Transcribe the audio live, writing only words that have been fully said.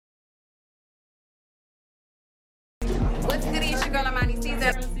What's good? It's your girl Amani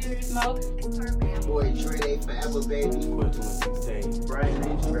Caesar. Serious Mode. Boy Dre, they forever, baby. Brian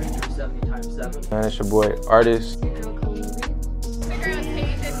Reeves, Director 70x7. Man, it's your boy, Artist. Your girl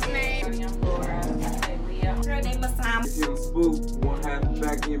Tasia's name. Young Laura. Leah. Girl named Masam. It's Young Spook, one half of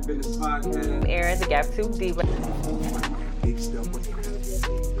Back in Business Podcast. Aaron, the Gap 2 Diva. Big stuff.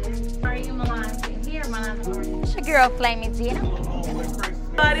 Are you Milan? Here, Milan. It's your girl, Flaming Gina.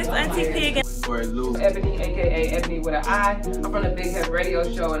 This Auntie P again. Boy Lou. Ebony, a.k.a. Ebony with an I. I'm from the Big Head Radio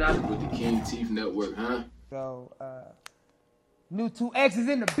Show, and I'm With the King Teeth Network, huh? So, new 2X is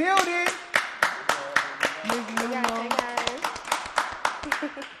in the building. Hey guys.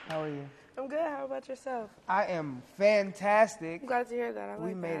 How are you? I'm good. How about yourself? I am fantastic. I'm glad to hear that. I like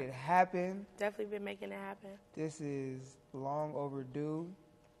We made that. it happen. Definitely been making it happen. This is long overdue.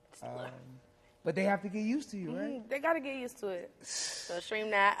 But they have to get used to you, right? They got to get used to it. So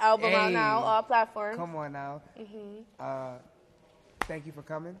stream that album out now, all platforms. Come on now. Thank you for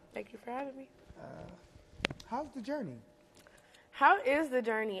coming. Thank you for having me. How's the journey? How is the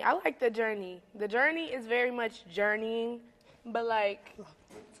journey? I like the journey. The journey is very much journeying, but like...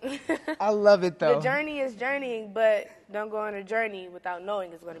 I love it, though. The journey is journeying, but don't go on a journey without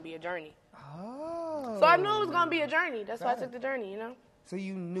knowing it's going to be a journey. Oh. So I knew it was going to be a journey. That's why I took the journey, you know? So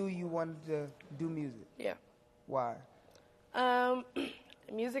you knew you wanted to do music? Yeah. Why?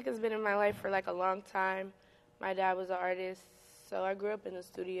 Music has been in my life for like a long time. My dad was an artist, so I grew up in the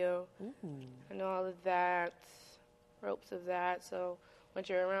studio. I know all of that, ropes of that. So once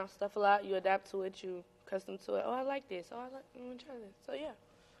you're around stuff a lot, you adapt to it, you custom to it. Oh, I like this. Oh, I want to try this. So yeah.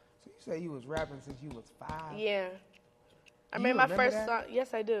 So you say you was rapping since you was 5? Yeah. I You made my remember first that? song.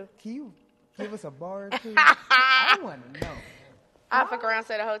 Yes, I do. Can you give us a bar or two? I want to know. I'll fuck around and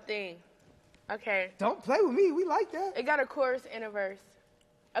say the whole thing. Okay. Don't play with me. We like that. It got a chorus and a verse.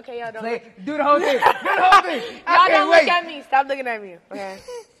 Okay, y'all don't Play, look. do the whole thing. Do the whole thing. Y'all don't look at me. Stop looking at me. Okay.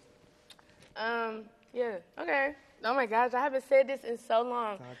 Yeah. Okay. Oh my gosh, I haven't said this in so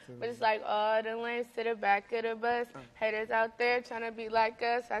long. But it's like all the lanes to the back of the bus. Haters out there trying to be like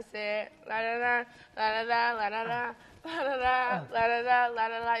us. I said la da da la da da la da da. La da da, la da da, la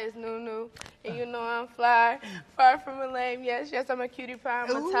da da, it's NuNu, and you know I'm fly. Far from a lame, yes, I'm a cutie pie,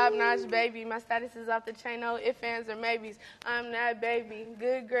 I'm a top-notch baby. My status is off the chain, no ifs, ands, or maybes. I'm that baby,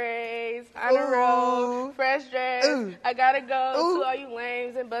 good grades, on the road, fresh dress. I gotta go to all you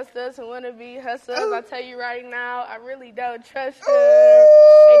lames and busters who wanna be hustlers. I'll tell you right now, I really don't trust you.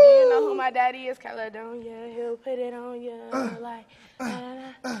 And do you know who my daddy is? Caledonia, he'll put it on you like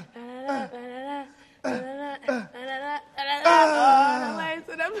Oh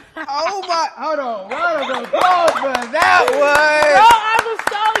my, hold on. Round of applause for that one. Bro, I was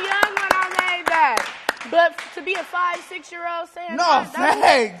so young when I made that. But to be a 5-6-year-old saying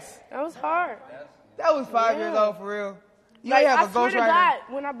that was hard. That was 5 years old for real. You Like, ain't have I a swear to ghostwriter. God,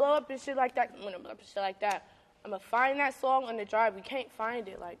 when I blow up and shit like that, I'm going to find that song on the drive. We can't find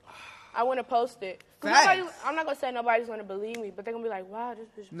it. Like, I want to post it. I'm not going to say nobody's going to believe me, but they're going to be like, wow, this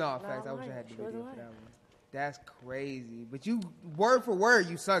bitch. No, was facts. I not wish I lying. had the She video wasn't for lying. that one. That's crazy. But you, word for word,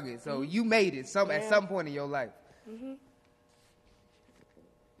 you sung it. So you made it at some point in your life. I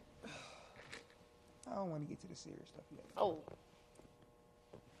don't want to get to the serious stuff yet. Oh.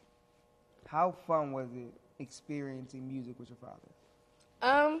 How fun was it experiencing music with your father?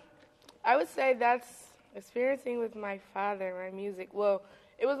 I would say that's experiencing with my father, my music. Well,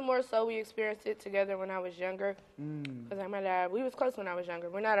 it was more so we experienced it together when I was younger. Because like my dad, we was close when I was younger.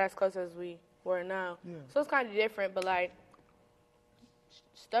 We're not as close as we were now. Yeah. So it's kind of different, but like,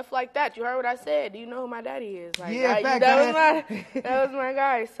 stuff like that. You heard what I said. Do you know who my daddy is? Like, Yeah, that was my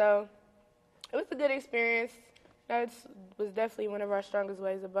guy. So it was a good experience. That was definitely one of our strongest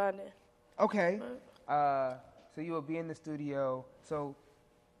ways of bonding. Okay. So you will be in the studio. So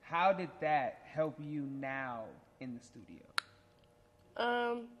how did that help you now in the studio?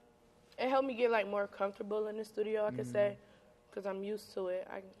 It helped me get like more comfortable in the studio, I could say, because I'm used to it.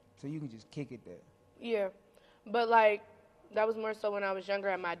 So you can just kick it there. Yeah, but like that was more so when I was younger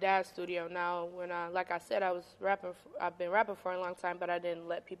at my dad's studio. Now, when like I said, I've been rapping for a long time, but I didn't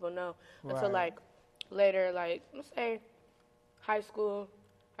let people know until like later, like let's say high school.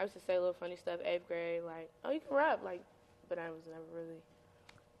 I used to say little funny stuff. 8th grade, like, oh, you can rap, like, but I was never really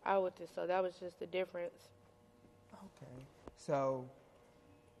out with it. So that was just the difference. Okay. So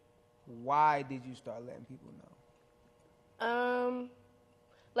why did you start letting people know?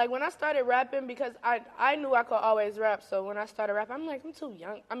 Like when I started rapping, because I knew I could always rap. So when I started rapping, I'm like, I'm too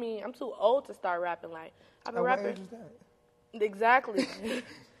young. I mean, I'm too old to start rapping. Like I've been rapping. What age was that? Exactly.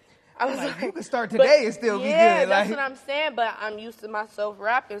 I was Like, like, you can start today and still be good. Yeah, that's like, what I'm saying. But I'm used to myself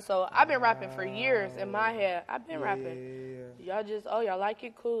rapping, so I've been rapping for years in my head. I've been rapping. Y'all just, y'all like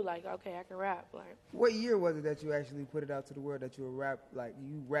it, cool. Like, okay, I can rap. Like, what year was it that you actually put it out to the world that you were rap? Like,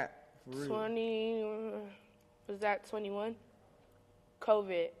 you rap for real? was that 21?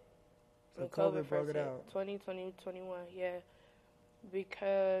 COVID. So When COVID first broke it hit. out. 2021, yeah.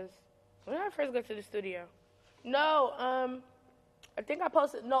 Because when did I first go to the studio? No, I think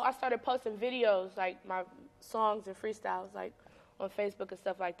I started posting videos, like my songs and freestyles, like on Facebook and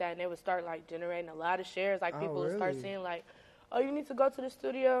stuff like that, and they would start like generating a lot of shares. Like people would start seeing like, oh, you need to go to the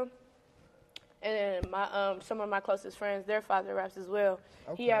studio. And then my some of my closest friends, their father raps as well.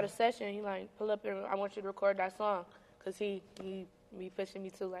 Okay. He had a session. He like, pull up and I want you to record that song, cause he be pushing me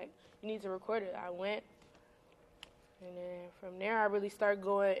to like, you need to record it. I went, and then from there I really started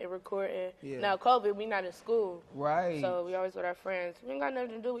going and recording. Yeah. Now COVID, we not in school, Right. so we always with our friends. We ain't got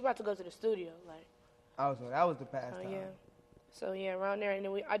nothing to do. We about to go to the studio, like. Oh, so that was the past time. Yeah. So yeah, around there, and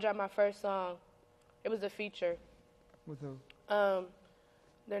then I dropped my first song. It was a feature. With who?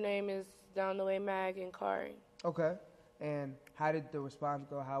 Their name is Down the Way Mag and Kari. Okay. And how did the response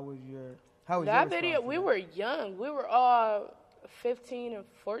go? How was your That response video, to we that? were young. We were all 15 and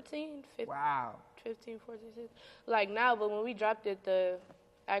 14. Wow. 15, 14, 16. Like now, but when we dropped it,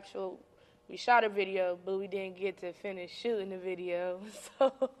 we shot a video, but we didn't get to finish shooting the video.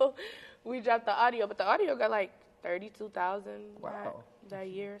 So we dropped the audio, but the audio got like 32,000 that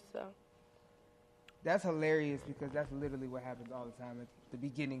year, so. That's hilarious because that's literally what happens all the time at the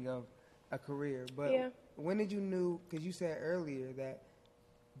beginning of a career. But Yeah. when did you know, because you said earlier that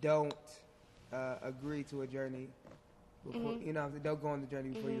don't agree to a journey before, you know, don't go on the journey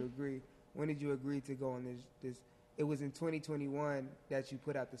before you agree. When did you agree to go on this? It was in 2021 that you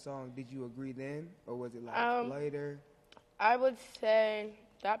put out the song. Did you agree then, or was it like later? I would say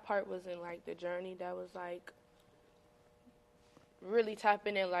that part was in like the journey that was like really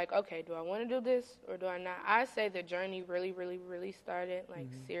tapping in like, okay, do I want to do this or do I not? I say the journey really, really, really started like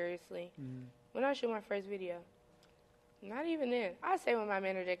seriously when I shoot my first video. Not even then. I say when my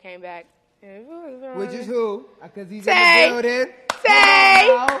manager came back. Which is who? Because he's Tay. in the building.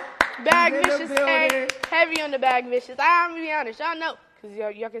 Tay. Bag He's in the Vicious Tay. building. Heavy on the Bag Vicious. I'm going to be honest. Y'all know. Because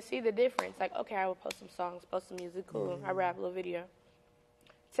y'all can see the difference. Like, okay, I will post some songs, post some music, cool. I rap a little video.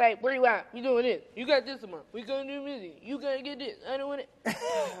 Say, where you at? You doing this. You got this tomorrow. We gonna do music. You gonna get this. I don't want it.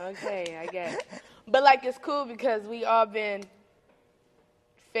 Okay, I guess. But like, it's cool because we all been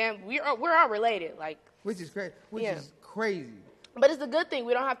we're all related. Like, Which is crazy. Yeah. Is crazy. but it's a good thing.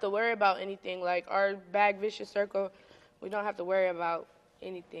 We don't have to worry about anything. Like our Bag Vicious circle, we don't have to worry about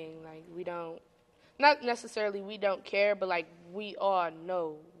anything. Like we don't, not necessarily we don't care, but like we all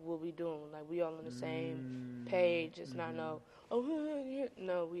know what we doing. Like we all on the same page. It's not no.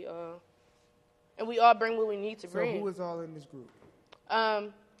 No, we all, and we all bring what we need to bring. So who is all in this group?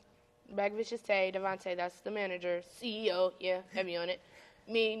 Bag Vicious Tay, Devontae, that's the manager, CEO, yeah, heavy on it.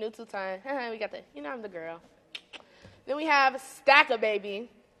 Me, new two-time, we got the, I'm the girl. Then we have Stacker Baby.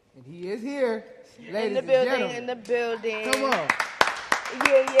 And he is here, ladies In the and building, gentlemen. in the building. Come on.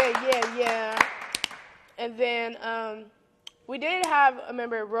 Yeah. And then, we did have a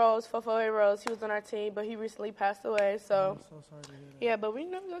member, Rose, Fofoe Rose. He was on our team, but he recently passed away. So, I'm so sorry to hear that. yeah, but we're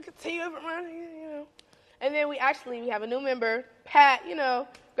going to continue from around here, And then we have a new member, Pat,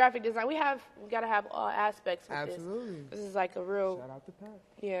 graphic design. We got to have all aspects of Absolutely. this. This is like a real, Shout out to Pat.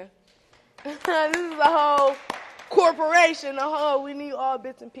 yeah. This is a whole corporation, we need all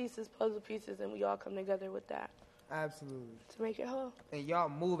bits and pieces, puzzle pieces, and we all come together with that Absolutely. to make it whole. And y'all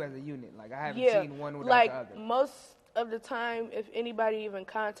move as a unit. Like, I haven't Yeah, seen one without like the other. most of the time, if anybody even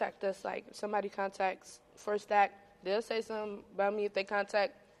contact us, like if somebody contacts for Stack, they'll say something about me. If they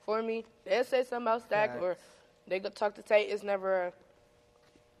contact for me, they'll say something about Stack, Facts. or they go talk to Tate. It's never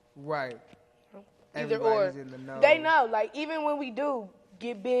Right. either or. Everybody's in the know. They know, like even when we do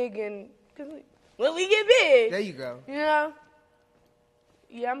get big and when we get big, There you go. yeah,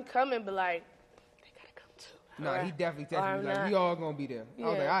 I'm coming, but like they gotta come too. No, Or- he definitely or texted I'm me, like, not. we all going to be there. I was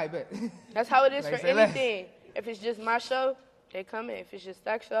like, Yeah. all right, bet. That's how it is Like, for say less. anything. If it's just my show, they come in. If it's just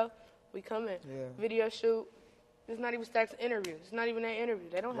Stack's show, we come in. Yeah. Video shoot. It's not even Stack's interview. It's not even their interview.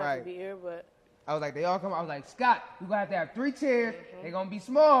 They don't have Right. to be here, but I was like, they all come. I was like, Scott, we're going to have 3 chairs. They're going to be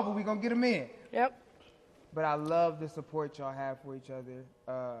small, but we're going to get them in. yep. But I love the support y'all have for each other.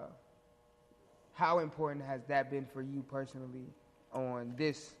 How important has that been for you personally on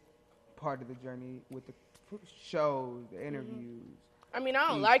this part of the journey with the shows, the interviews? I mean, I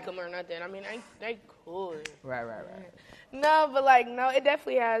don't like them or nothing. I mean, they cool. Right. No, but like, no, it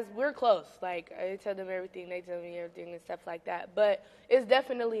definitely has. We're close. Like, I tell them everything, they tell me everything and stuff like that. But it's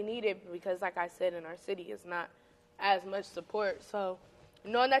definitely needed because, like I said, in our city, it's not as much support. So,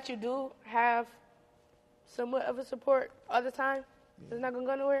 knowing that you do have somewhat of a support all the time, it's not gonna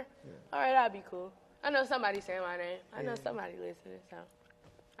go nowhere. Yeah. All right, that'd be cool. I know somebody's saying my name. I know somebody listening. So,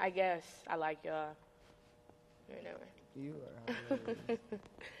 I guess I like y'all. Anyway. You are hilarious.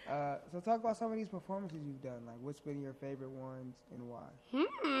 So talk about some of these performances you've done. Like, what's been your favorite ones and why?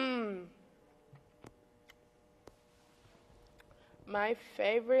 My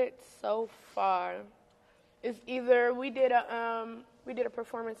favorite so far is either we did a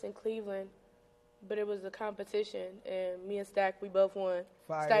performance in Cleveland, but it was a competition, and me and Stack, we both won.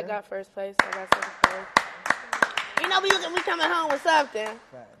 Fire. Stack got first place, I got second place. You know, we coming home with something.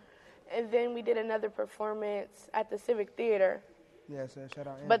 Fire. And then we did another performance at the Civic Theater. Yeah, so shout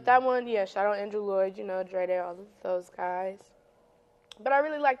out Andrew. But that one, shout out Andrew Lloyd, Dre Day, all of those guys. But I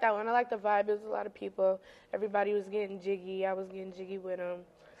really liked that one. I liked the vibe. There was a lot of people. Everybody was getting jiggy. I was getting jiggy with them.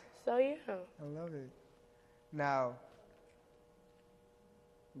 So, yeah. I love it. Now,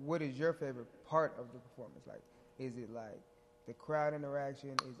 what is your favorite part of the performance? Like, is it like the crowd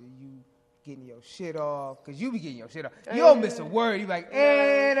interaction? Is it you getting your shit off? Because you be getting your shit off. You don't miss a word. You like,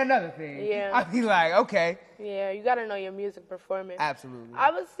 and another thing. Yeah. I be like, okay. Yeah, you got to know your music performance. Absolutely. I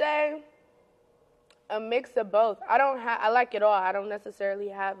would say a mix of both. I like it all. I don't necessarily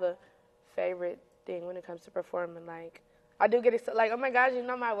have a favorite thing when it comes to performing. Like, I do get excited. Like, oh my gosh, you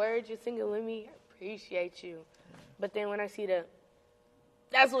know my words. You singing with me. I appreciate you. But then when I see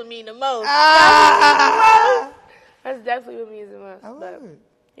that's what mean the most. That's definitely what means the most. I love it.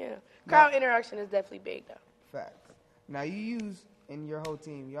 Yeah. Crowd interaction is definitely big, though. Facts. Now, you use, in your whole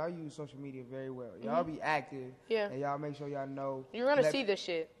team, y'all use social media very well. Y'all be active. Yeah. And y'all make sure y'all know. You're going to see this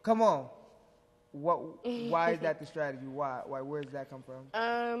shit. Come on. Why is that the strategy? Why? Where does that come from?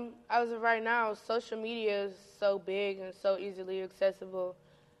 As of right now, social media is so big and so easily accessible.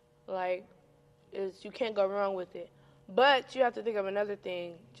 Like, you can't go wrong with it. But you have to think of another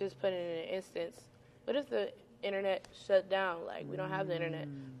thing, just putting in an instance. What if the internet shut down? Like, we don't have the internet.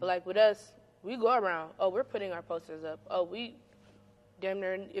 But, like, with us, we go around. Oh, we're putting our posters up. Oh, we damn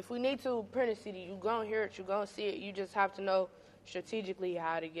near, if we need to print a CD, you going to hear it, you going to see it. You just have to know strategically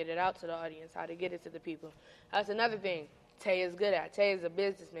how to get it out to the audience, how to get it to the people. That's another thing Tay is good at. Tay is a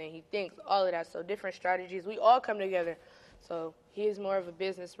businessman. He thinks all of that. So different strategies. We all come together. So he is more of a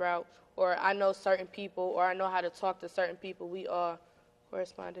business route, or I know certain people, or I know how to talk to certain people. We all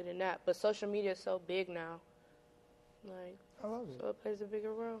corresponded in that. But social media is so big now. Like, I love it. So it plays a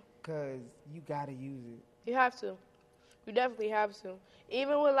bigger role. Because you got to use it. You have to. You definitely have to.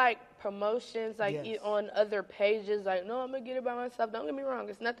 Even with, like, promotions, like, on other pages, like, no, I'm going to get it by myself. Don't get me wrong.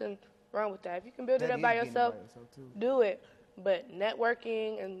 There's nothing wrong with that. If you can build it up by yourself, do it. But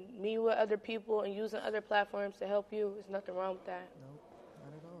networking and meeting with other people and using other platforms to help you, there's nothing wrong with that. Nope,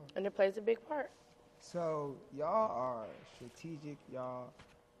 not at all. And it plays a big part. So y'all are strategic, y'all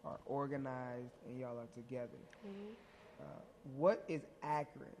are organized, and y'all are together. What is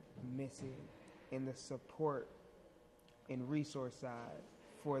Akron missing in the support and resource side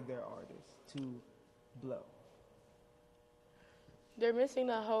for their artists to blow? They're missing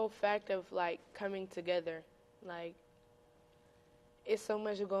the whole fact of, like, coming together. Like, it's so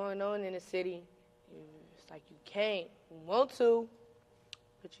much going on in the city. It's like you can't. You want to,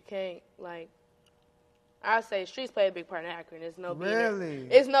 but you can't. Like, I say streets play a big part in Akron. There's no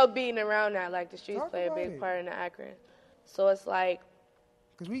it's no beating around that. Like, the streets play a big part in Akron. So it's like,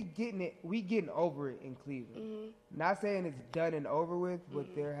 because we getting over it in Cleveland. Not saying it's done and over with,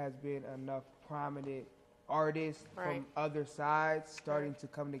 but there has been enough prominent artists from other sides starting to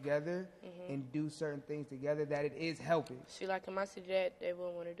come together and do certain things together that it is helping. See, like in my city, they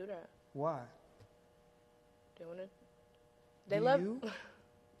wouldn't want to do that. Why? They want to. They do love you?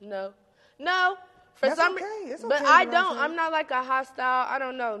 No. For That's some, okay. It's but okay, I don't. I'm not like a hostile. I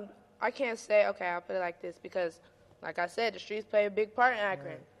don't know. I can't say okay. I'll put it like this because, like I said, the streets play a big part in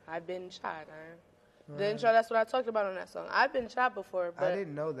Akron. I've been shot. The intro. That's what I talked about on that song. I've been shot before, but I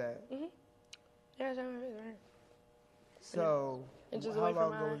didn't know that. Yeah, so how long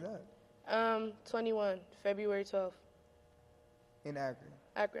ago was that? 21, February 12th. In Akron.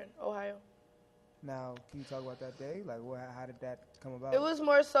 Akron, Ohio. Now, can you talk about that day? Like, how did that come about? It was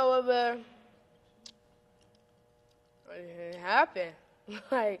more so of it happened.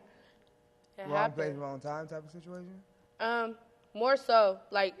 Like, it wrong happened. place, wrong time type of situation? More so,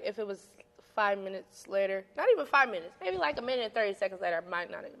 like, if it was 5 minutes later, not even 5 minutes, maybe like a minute and 30 seconds later, I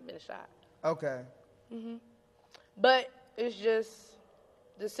might not have been shot. Okay. But it's just,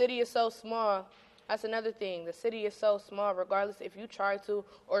 the city is so small. That's another thing. The city is so small, regardless if you try to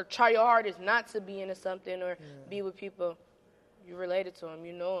or try your hardest not to be into something or be with people, you're related to them.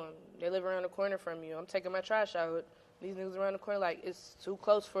 You know them. They live around the corner from you. I'm taking my trash out. These niggas around the corner, like, it's too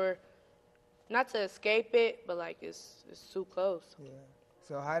close for, not to escape it, but, like, it's too close. Yeah.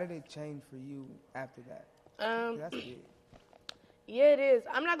 So how did it change for you after that? That's big. Yeah, it is.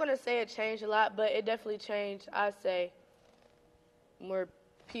 I'm not going to say it changed a lot, but it definitely changed, I'd say, more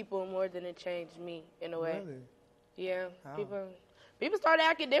people more than it changed me, in a way. Really? Yeah. How? People started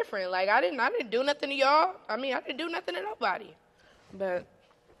acting different. Like, I didn't do nothing to y'all. I mean, I didn't do nothing to nobody. But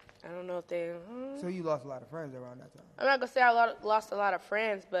I don't know if they... So you lost a lot of friends around that time? I'm not going to say I lost a lot of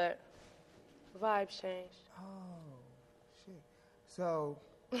friends, but vibes changed. Oh, shit. So,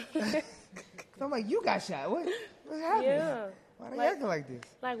 so I'm like, you got shot. What happened? Yeah. Why they acting like this?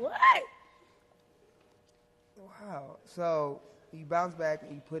 Like, what? Wow. So you bounce back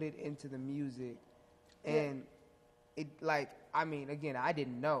and you put it into the music, and it, like, I mean, again, I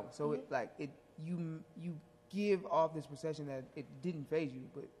didn't know. So it, like, you give off this perception that it didn't phase you,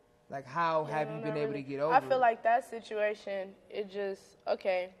 but like, how have you been able to get over it? I feel like that situation, it just,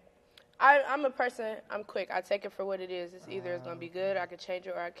 okay. I'm a person, I'm quick. I take it for what it is. It's either it's going to be good, I can change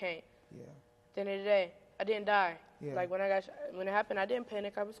it, or I can't. Yeah. At the end of the day, I didn't die. Yeah. Like, when it happened, I didn't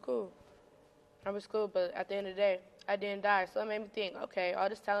panic. I was cool. But at the end of the day, I didn't die. So it made me think, okay, all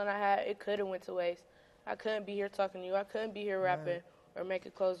this talent I had, it could have went to waste. I couldn't be here talking to you. I couldn't be here rapping or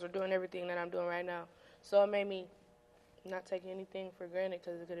making clothes or doing everything that I'm doing right now. So it made me not take anything for granted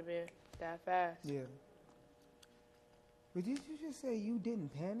because it could have been that fast. Yeah. But did you just say you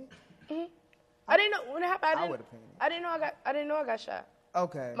didn't panic? Mm-hmm. I didn't know when it happened. I would have panicked. I didn't know I got shot.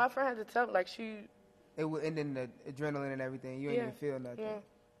 Okay. My friend had to tell me, like, And then the adrenaline and everything. You didn't even feel nothing.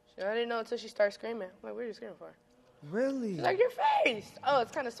 Yeah. I didn't know until she started screaming. I'm like, what are you screaming for? Really? She's like, your face. Oh,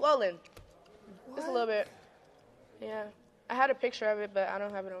 it's kind of swollen. What? Just a little bit. Yeah. I had a picture of it, but I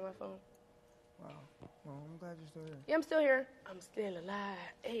don't have it on my phone. Wow. Well, I'm glad you're still here. Yeah, I'm still here. I'm still alive.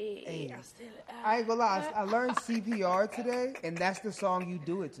 Hey. I'm still alive. I ain't gonna lie. I learned CPR today, and that's the song you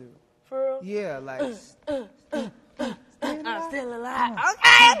do it to. For real? Yeah, like. I'm still alive.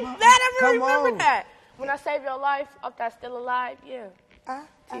 Okay, I'm glad I remember on. that. When I save your life off that still alive, yeah.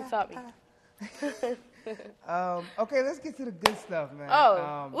 T taught me. Okay, let's get to the good stuff, man.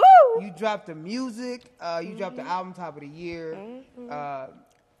 Oh, woo! You dropped the music. You dropped the album top of the year.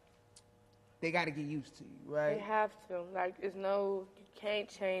 They got to get used to you, right? They have to. Like, you can't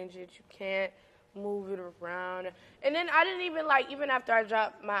change it. You can't move it around. And then I didn't even, even after I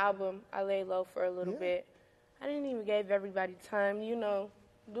dropped my album, I laid low for a little bit. I didn't even give everybody time,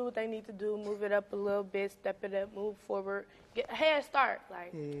 do what they need to do, move it up a little bit, step it up, move forward, get a head start.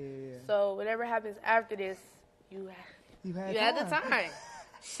 So whatever happens after this, you had the time.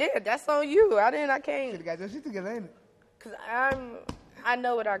 Shit, that's on you. I can't. Should've got your shit together, ain't it? Because I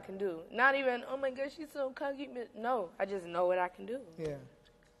know what I can do. Not even, oh my God, she's so cocky. No, I just know what I can do. Yeah.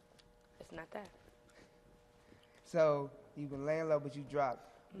 It's not that. So you've been laying low, but you dropped.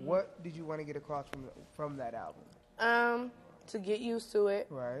 What did you want to get across from that album? To get used to it.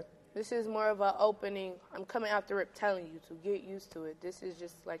 Right. This is more of an opening. I'm coming after it telling you to get used to it. This is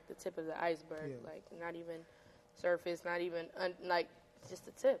just like the tip of the iceberg. Yeah. Like, not even surface, not even, just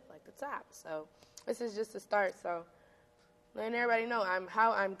the tip, like the top. So this is just the start. So letting everybody know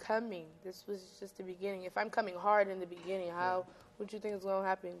how I'm coming. This was just the beginning. If I'm coming hard in the beginning, what you think is going to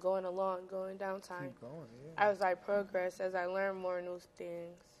happen? Going along, going down time. Keep going, yeah. As I progress, as I learn more new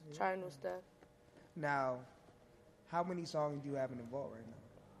things, try new stuff. Now, how many songs do you have in the vault right now?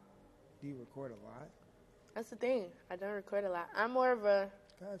 Do you record a lot? That's the thing. I don't record a lot. I'm more of a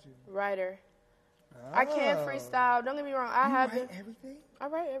writer. Oh. I can't freestyle. Don't get me wrong. You write everything? I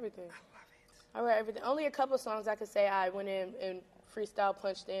write everything. I love I write everything. Only a couple songs I could say I went in and freestyle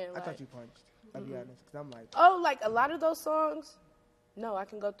punched in. I thought you punched. I'll be honest, because I'm like... Oh, like a lot of those songs? No, I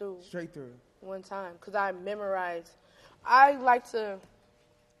can go through... Straight through. One time, because I memorize. I like to...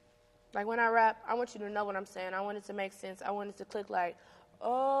 Like, when I rap, I want you to know what I'm saying. I want it to make sense. I want it to click like,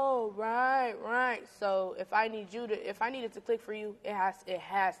 oh, right. So if I need it to click for you, it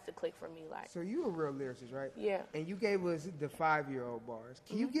has to click for me. Like. So you a real lyricist, right? Yeah. And you gave us the 5-year-old bars.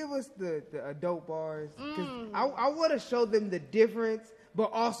 Can you give us the adult bars? Because I want to show them the difference,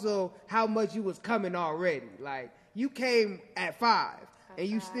 but also how much you was coming already. Like, you came at 5, and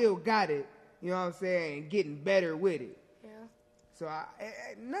you still got it, you know what I'm saying, and getting better with it. So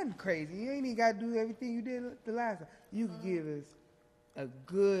nothing crazy. You ain't even got to do everything you did the last time. You could give us a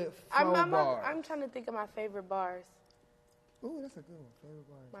good bar. I'm trying to think of my favorite bars. Ooh, that's a good one.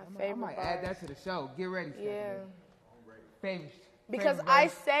 Favorite bars. Favorite I might bars. add that to the show. Get ready, Stephanie. Yeah. Favorite. Because Favorite I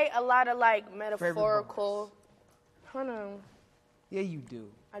verse? say a lot of like metaphorical. Hold on. Yeah, you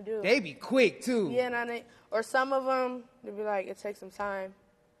do. I do. They be quick too. Yeah, and or some of them, they be like, it takes some time.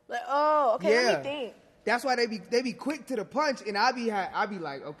 Like, oh, okay, Yeah. let me think. That's why they be quick to the punch, and I be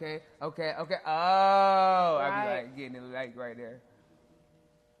like, okay. Oh, I be Right. like getting it like right there,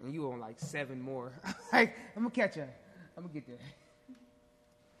 and you on like 7 more. Like I'm gonna catch her. I'm gonna get there.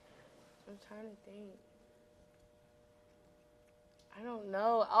 I'm trying to think. I don't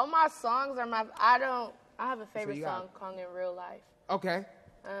know. All my songs are I have a favorite you got- song called In Real Life. Okay.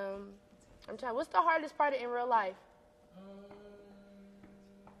 I'm trying. What's the hardest part of In Real Life?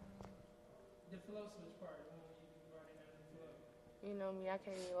 The flow switch part, when you brought it down the flow. You know me, I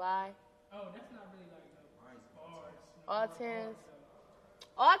can't even lie. Oh, that's not really like no bars. All tens.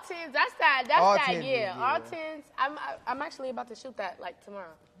 All tens. That's that. All That's that. tens, Yeah. yeah. All tens. I'm actually about to shoot that like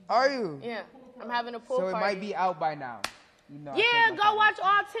tomorrow. Are you? Yeah. I'm having a pool So it party. might be out by now. You know, I Yeah, take my go time. watch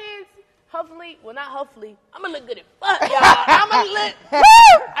All Tens. Hopefully, well, not hopefully. I'm gonna look good as fuck, y'all. I'm gonna look. Woo!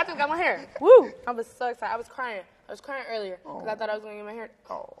 I just got my hair. Woo! I was so excited. I was crying earlier because I thought I was gonna get my hair.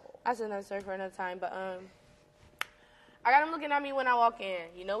 I said another story for another time, but I got him looking at me when I walk in.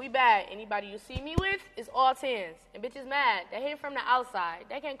 You know we bad. Anybody you see me with is All Tens, and bitches mad. They hit from the outside.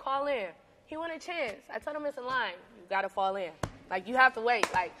 They can't call in. He want a chance. I told him it's a line. You gotta fall in. Like you have to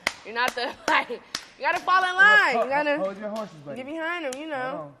wait. Like you're not the like. You gotta fall in line. You gotta Hold your horses, buddy. get behind him. You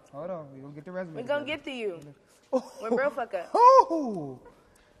know. Hold on. We gonna get the resume. We gonna get to you. When bro fuck up. Ooh.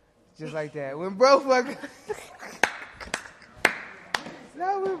 Just like that. When bro fuck up.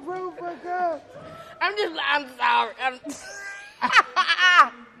 Not when bro fuck up. I'm sorry.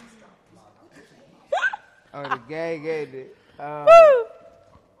 Oh, the gang ain't it. Woo!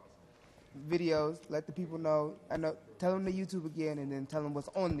 Videos. Let the people know. I know. Tell them the YouTube again, and then tell them what's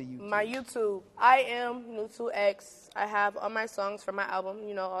on the YouTube. My YouTube. I am NuNu. I have all my songs for my album.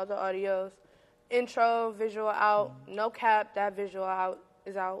 You know, all the audios. Intro, visual out. No cap. That visual out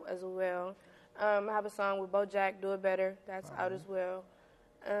is out as well. I have a song with BoJack, Do It Better. That's out as well.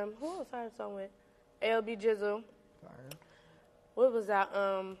 Who else I have a song with? ALB Jizzle. Fire. What was that?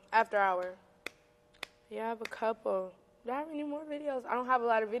 After Hour. Yeah, I have a couple. Do I have any more videos? I don't have a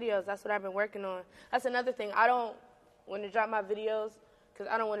lot of videos. That's what I've been working on. That's another thing. I don't want to drop my videos because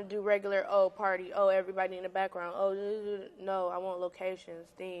I don't want to do regular, party, everybody in the background. No, I want locations,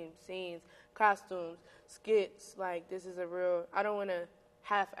 themes, scenes, costumes, skits. Like, this is a real, I don't want to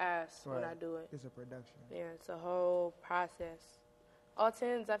half-ass when I do it. It's a production. Yeah, it's a whole process. All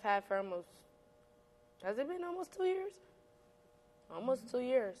Tens I've had for has it been almost 2 years? Almost 2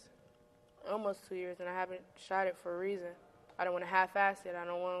 years. Almost 2 years, and I haven't shot it for a reason. I don't want to half-ass it. I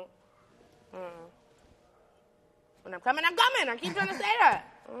don't want, when I'm coming, I'm coming. I keep trying to say that.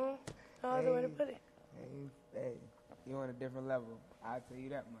 No other way to put it. Hey, you're on a different level. I'll tell you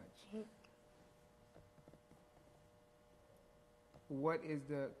that much. What is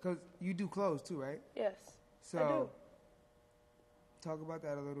because you do clothes too, right? Yes, So, I do. Talk about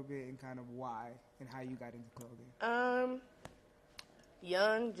that a little bit and kind of why and how you got into clothing.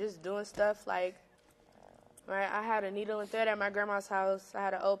 Young, just doing stuff like, right, I had a needle and thread at my grandma's house. I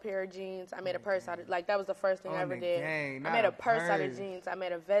had an old pair of jeans. I made a purse out of, that was the first thing I ever did. Gang, I made a purse out of jeans. I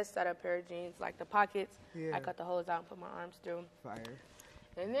made a vest out of a pair of jeans, like the pockets. Yeah. I cut the holes out and put my arms through. Fire.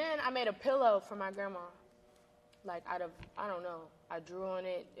 And then I made a pillow for my grandma. Like out of, I don't know, I drew on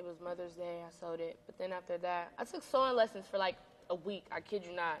it. It was Mother's Day. I sewed it. But then after that, I took sewing lessons for like a week. I kid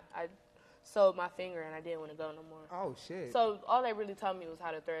you not. I sewed my finger and I didn't want to go no more. Oh, shit. So all they really taught me was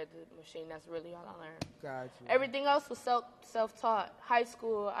how to thread the machine. That's really all I learned. Got you. Everything else was self-taught. High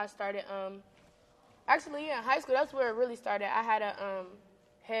school, I started, actually, yeah, high school, that's where it really started. I had a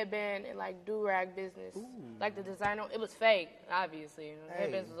headband and, like, do-rag business. Ooh. Like, the designer, it was fake, obviously. You know, Hey.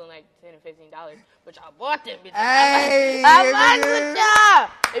 headbands was on, like, $10 and $15, but y'all bought them bitches. Hey, I nigga. with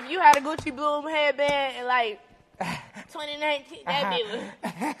y'all. If you had a Gucci Bloom headband and, like, 2019, that bitch was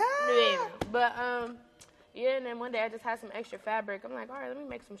doing. But, yeah, and then one day I just had some extra fabric. I'm like, all right, let me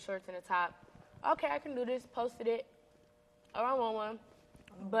make some shorts and a top. Okay, I can do this. Posted it. Oh, I want one.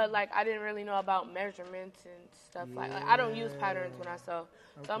 But, like, I didn't really know about measurements and stuff like I don't use patterns when I sew.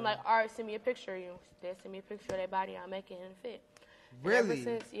 So I'm like, all right, send me a picture. They send me a picture of their body. I'll make it and fit. Really?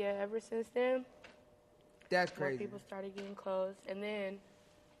 And ever since then, That's more crazy. people started getting clothes. And then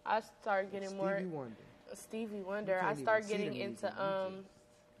I started getting more. Stevie Wonder. Stevie Wonder. You I can't started even see getting the into,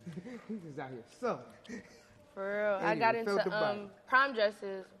 He's just out here. So, for real. I Anyway, got filter body. into prom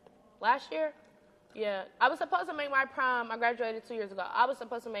dresses last year. Yeah, I was supposed to make my prom. I graduated 2 years ago. I was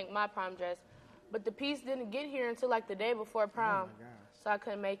supposed to make my prom dress, but the piece didn't get here until like the day before prom. Oh my gosh. So I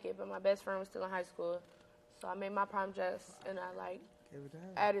couldn't make it. But my best friend was still in high school, So I made my prom dress, and I Give it to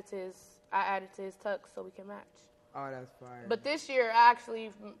her. added to his tux so we can match. Oh, that's fire. But this year,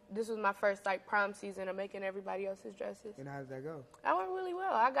 this was my first prom season of making everybody else's dresses. And how did that go? That went really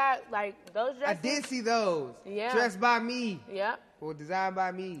well. I got those dresses. I did see those. Yeah. Dressed by me. Yep. Or designed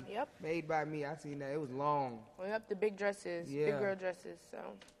by me. Yep. Made by me. I seen that. It was long. Yep, the big dresses, Yeah. big girl dresses.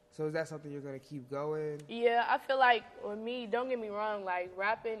 So is that something you're gonna keep going? Yeah, I feel like with me, don't get me wrong,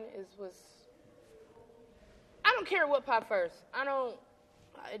 rapping was. I don't care what pop first.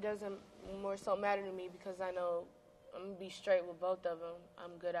 It doesn't more so matter to me because I know I'm gonna be straight with both of them.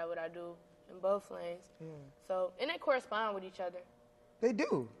 I'm good at what I do in both lanes. Yeah. So, and they correspond with each other. They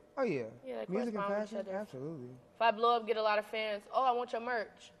do. Oh yeah. Yeah, they Music and correspond with fashion, each other. absolutely. If I blow up, get a lot of fans. Oh, I want your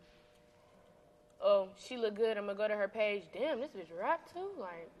merch. Oh, she look good. I'm gonna go to her page. Damn, this bitch rap too.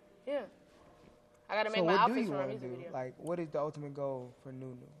 Yeah. I gotta make my outfits for my music video. What is the ultimate goal for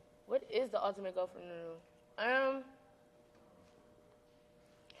NuNu? What is the ultimate goal for NuNu?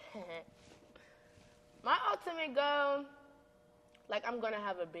 My ultimate goal, I'm gonna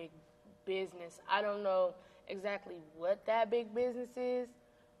have a big business. I don't know exactly what that big business is,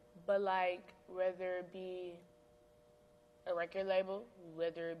 but whether it be a record label,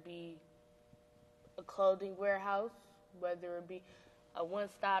 whether it be a clothing warehouse, whether it be a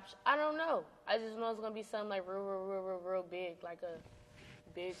one-stop I don't know. I just know it's gonna be something real big, like a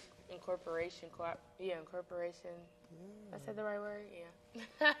big incorporation. Incorporation. I said the right word?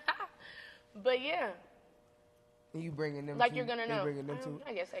 Yeah. But yeah. And you bringing them you're gonna know. Bringing them too?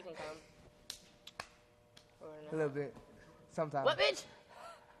 I guess they can come. A little bit. Sometimes. What, bitch?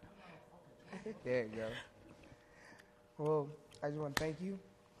 There you go. Well, I just want to thank you.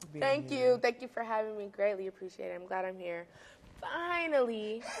 Thank you. Thank you for having me. Greatly appreciate it. I'm glad I'm here.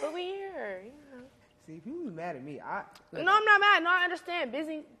 Finally. But we here. See, people be mad at me. No, I'm not mad. No, I understand.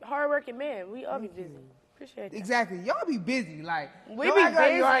 Busy, hardworking men. We all be busy. Appreciate that. Exactly. Y'all be busy. We be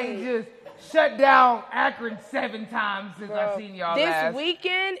busy. Y'all ain't just shut down Akron 7 times since I've seen y'all last. This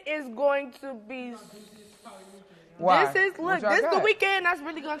weekend is going to be... Why? This is the weekend that's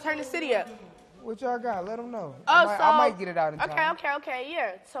really going to turn the city up. What y'all got? Let them know. Oh, I might get it out in time. Okay,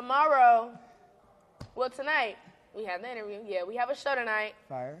 yeah. Tomorrow, tonight, we have the interview. Yeah, we have a show tonight.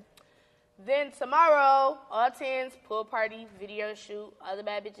 Fire. Then tomorrow, all 10s, pool party, video shoot, other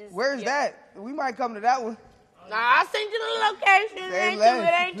bad bitches. Where's that? We might come to that one. Nah, I'll send you the location.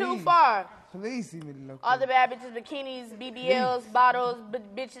 It ain't too far. Please see me the location. All the bad bitches, bikinis, BBLs, bottles,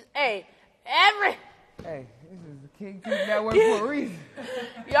 bitches. Hey, Hey, this is the King Teeth Network for a reason.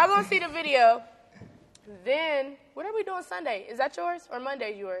 Y'all gonna see the video. Then, what are we doing Sunday? Is that yours or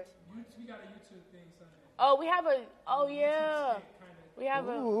Monday's yours? We got a YouTube thing Sunday. Oh,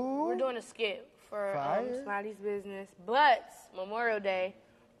 we're doing a skit for Smiley's business. But Memorial Day,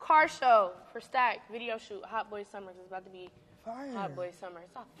 car show for Stack, video shoot, Hot Boy Summers. It's about to be Hot Boy Summer.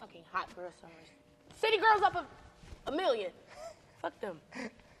 It's not fucking Hot Girl Summers. City Girls up a million. Fuck them.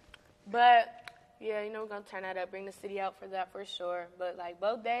 But yeah, we're gonna turn that up, bring the city out for that for sure. But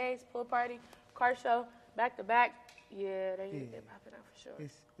both days, pool party, car show, back to back. Yeah, they're popping out for sure.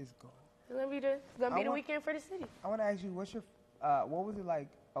 It's going. It's gonna be the weekend for the city. I want to ask you, what's your what was it like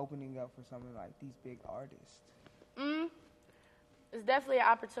opening up for something like these big artists? It's definitely an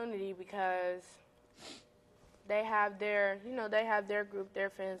opportunity because they have their group, their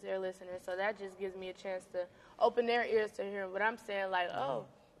fans, their listeners. So that just gives me a chance to open their ears to hear what I'm saying. Oh,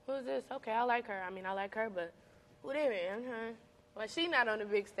 who's this? Okay, I like her. I like her, but who they man? Well, she not on the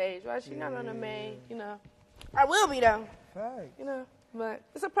big stage. Well, she not on the main. I will be though. Right. But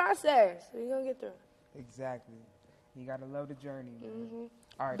it's a process. So you're gonna get through. Exactly. You gotta love the journey. Mm-hmm.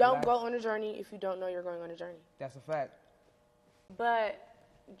 All right. Don't go on a journey if you don't know you're going on a journey. That's a fact. But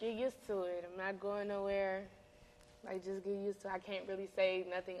get used to it. I'm not going nowhere. Just get used to it. I can't really say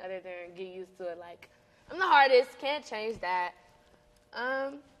nothing other than get used to it. I'm the hardest. Can't change that.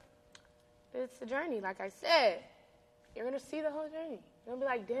 It's a journey, like I said. You're going to see the whole journey. You're going to be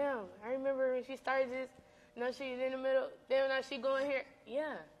like, damn, I remember when she started this. She's in the middle. Damn, now she going here.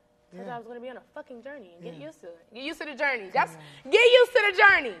 Yeah. Because I was going to be on a fucking journey. And get used to it. Get used to the journey. Get used to the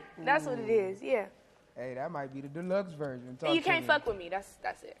journey. That's what it is. Yeah. Hey, that might be the deluxe version. And you can't fuck with me. That's it.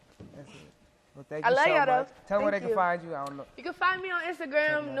 That's it. Well, thank you so much. I love y'all, though. Tell them where they can find you. I don't know. You can find me on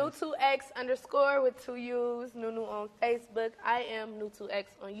Instagram, NuNu_X with 2 U's. NuNu on Facebook. I am NuNu_X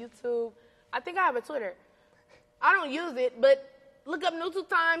on YouTube. I think I have a Twitter. I don't use it, but look up NuNu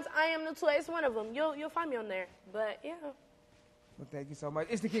Times. I am NuNu_X, one of them. You'll find me on there. But yeah. Well, thank you so much.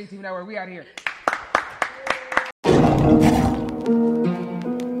 It's the King Team Network. We out here.